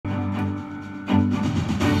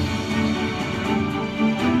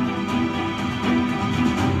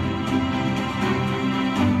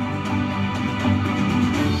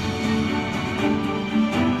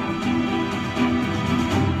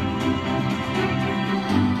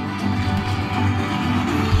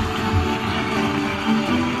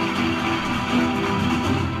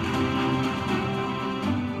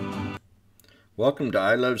Welcome to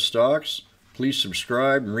I Love Stocks. Please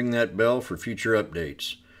subscribe and ring that bell for future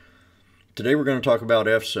updates. Today we're going to talk about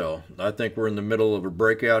FCEL. I think we're in the middle of a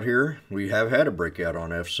breakout here. We have had a breakout on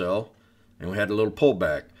FCEL, and we had a little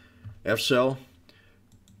pullback. FCEL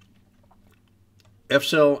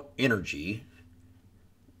Energy,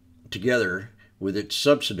 together with its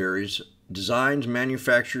subsidiaries, designs,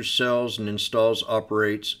 manufactures, sells, and installs,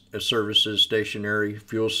 operates, services stationary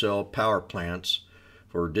fuel cell power plants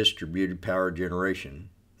for distributed power generation.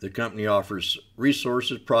 The company offers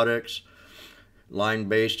resources, products,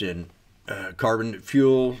 line-based and carbon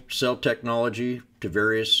fuel cell technology to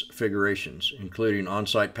various configurations, including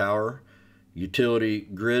on-site power, utility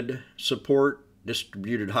grid support,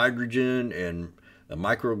 distributed hydrogen, and a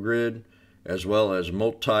microgrid, as well as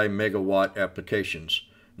multi-megawatt applications.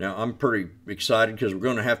 Now, I'm pretty excited because we're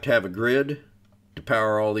going to have a grid to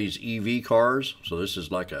power all these EV cars. So this is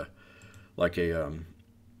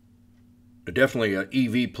definitely an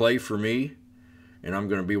EV play for me, and I'm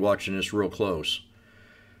going to be watching this real close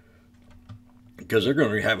because they're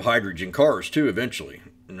going to have hydrogen cars too eventually,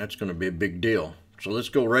 and that's going to be a big deal. So let's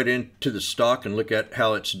go right into the stock and look at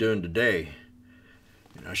how it's doing today.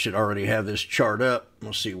 And I should already have this chart up.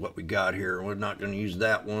 We'll see what we got here. We're not going to use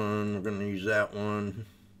that one. We're going to use that one.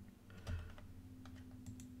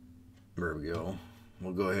 There we go.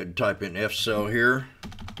 We'll go ahead and type in FCEL here.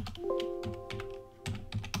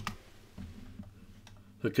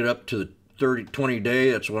 Hook it up to the 20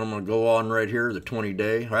 day. That's what I'm going to go on right here, the 20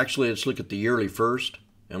 day. Actually, let's look at the yearly first.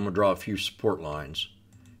 And I'm going to draw a few support lines.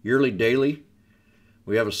 Yearly, daily.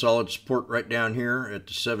 We have a solid support right down here at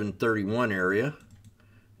the 731 area.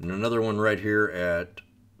 And another one right here at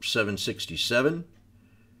 767.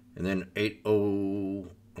 And then 80,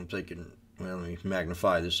 I'm thinking, well, let me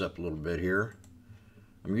magnify this up a little bit here.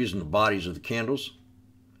 I'm using the bodies of the candles.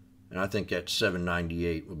 And I think that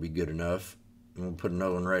 798 would be good enough. And we'll put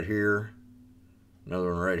another one right here,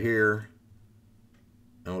 another one right here,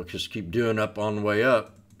 and we'll just keep doing up on the way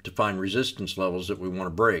up to find resistance levels that we want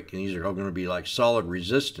to break. And these are all going to be like solid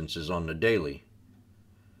resistances on the daily.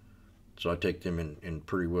 So I take them in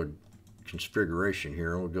pretty good configuration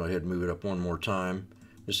here. We'll go ahead and move it up one more time.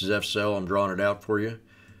 This is FCEL. I'm drawing it out for you.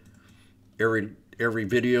 Every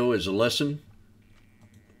video is a lesson.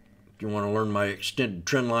 If you want to learn my extended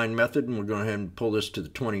trend line method, and we're going to go ahead and pull this to the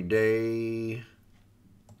 20 day.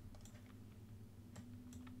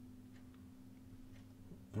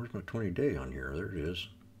 Where's my 20 day on here? There it is.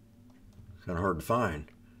 Kind of hard to find.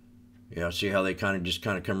 Yeah, see how they kind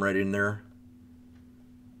of come right in there?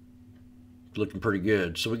 Looking pretty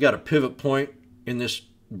good. So we got a pivot point in this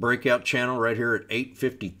breakout channel right here at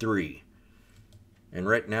 853. And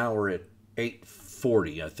right now we're at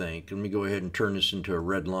 840, I think. Let me go ahead and turn this into a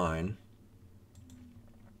red line.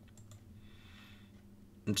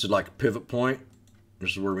 This is like a pivot point.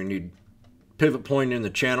 This is where we need pivot point in the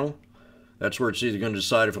channel. That's where it's either going to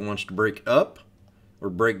decide if it wants to break up or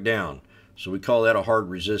break down. So we call that a hard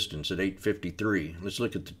resistance at 853. Let's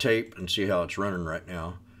look at the tape and see how it's running right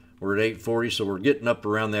now. We're at 840, so we're getting up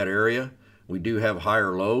around that area. We do have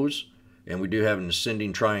higher lows, and we do have an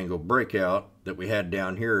ascending triangle breakout that we had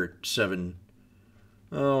down here at 7.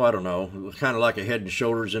 Oh, I don't know. Kind of like a head and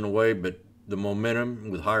shoulders in a way, but the momentum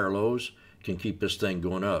with higher lows can keep this thing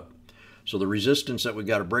going up. So the resistance that we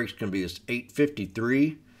got to break is going to be this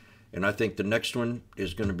 853, and I think the next one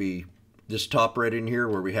is going to be this top right in here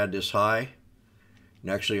where we had this high. And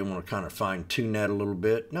actually, I want to kind of fine tune that a little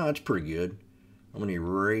bit. No, it's pretty good. I'm going to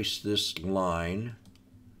erase this line.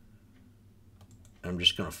 I'm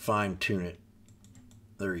just going to fine tune it.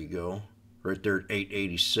 There you go. Right there at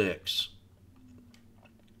 886.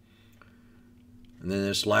 And then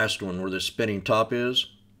this last one where the spinning top is,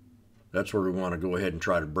 that's where we want to go ahead and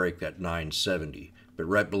try to break that 970. But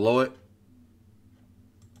right below it,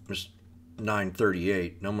 it's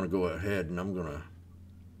 938. And I'm going to go ahead and I'm going to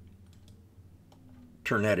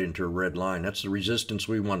turn that into a red line. That's the resistance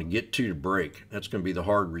we want to get to break. That's going to be the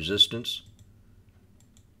hard resistance.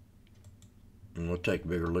 And we'll take a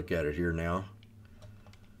bigger look at it here now.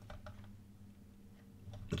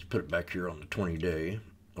 Let's put it back here on the 20 day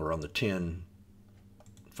or on the 10,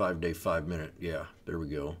 5 day, 5 minute. Yeah, there we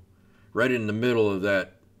go. Right in the middle of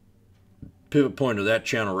that pivot point of that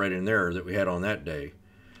channel right in there that we had on that day.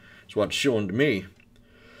 That's what's showing to me.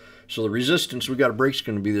 So the resistance we got to break is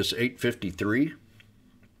going to be this 853.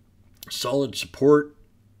 Solid support.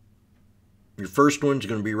 Your first one's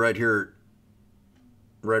going to be right here,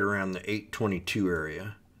 right around the 822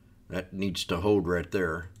 area. That needs to hold right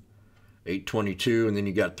there. 822, and then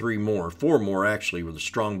you got four more actually, with a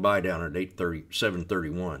strong buy down at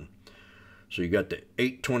 731. So you got the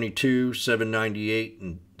 822, 798,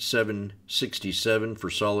 and 767 for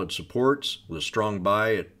solid supports with a strong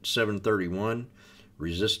buy at 731.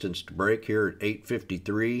 Resistance to break here at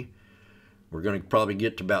 853. We're going to probably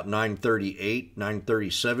get to about 938,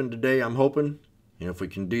 937 today, I'm hoping. And if we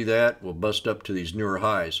can do that, we'll bust up to these newer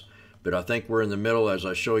highs. But I think we're in the middle, as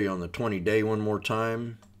I show you on the 20-day one more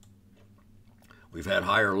time. We've had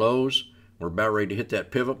higher lows. We're about ready to hit that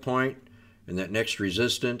pivot point and that next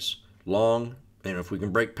resistance long. And if we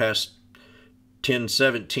can break past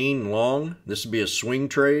 1017 long, this will be a swing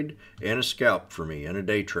trade and a scalp for me and a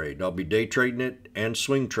day trade. I'll be day trading it and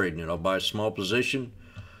swing trading it. I'll buy a small position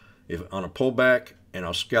on a pullback, and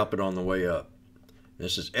I'll scalp it on the way up.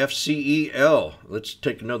 This is FCEL. Let's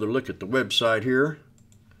take another look at the website here.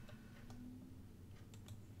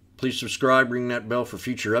 Please subscribe, ring that bell for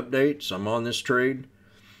future updates. I'm on this trade.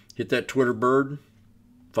 Hit that Twitter bird.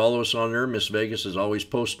 Follow us on there. Miss Vegas is always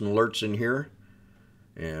posting alerts in here.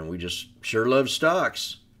 And we just sure love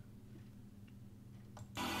stocks.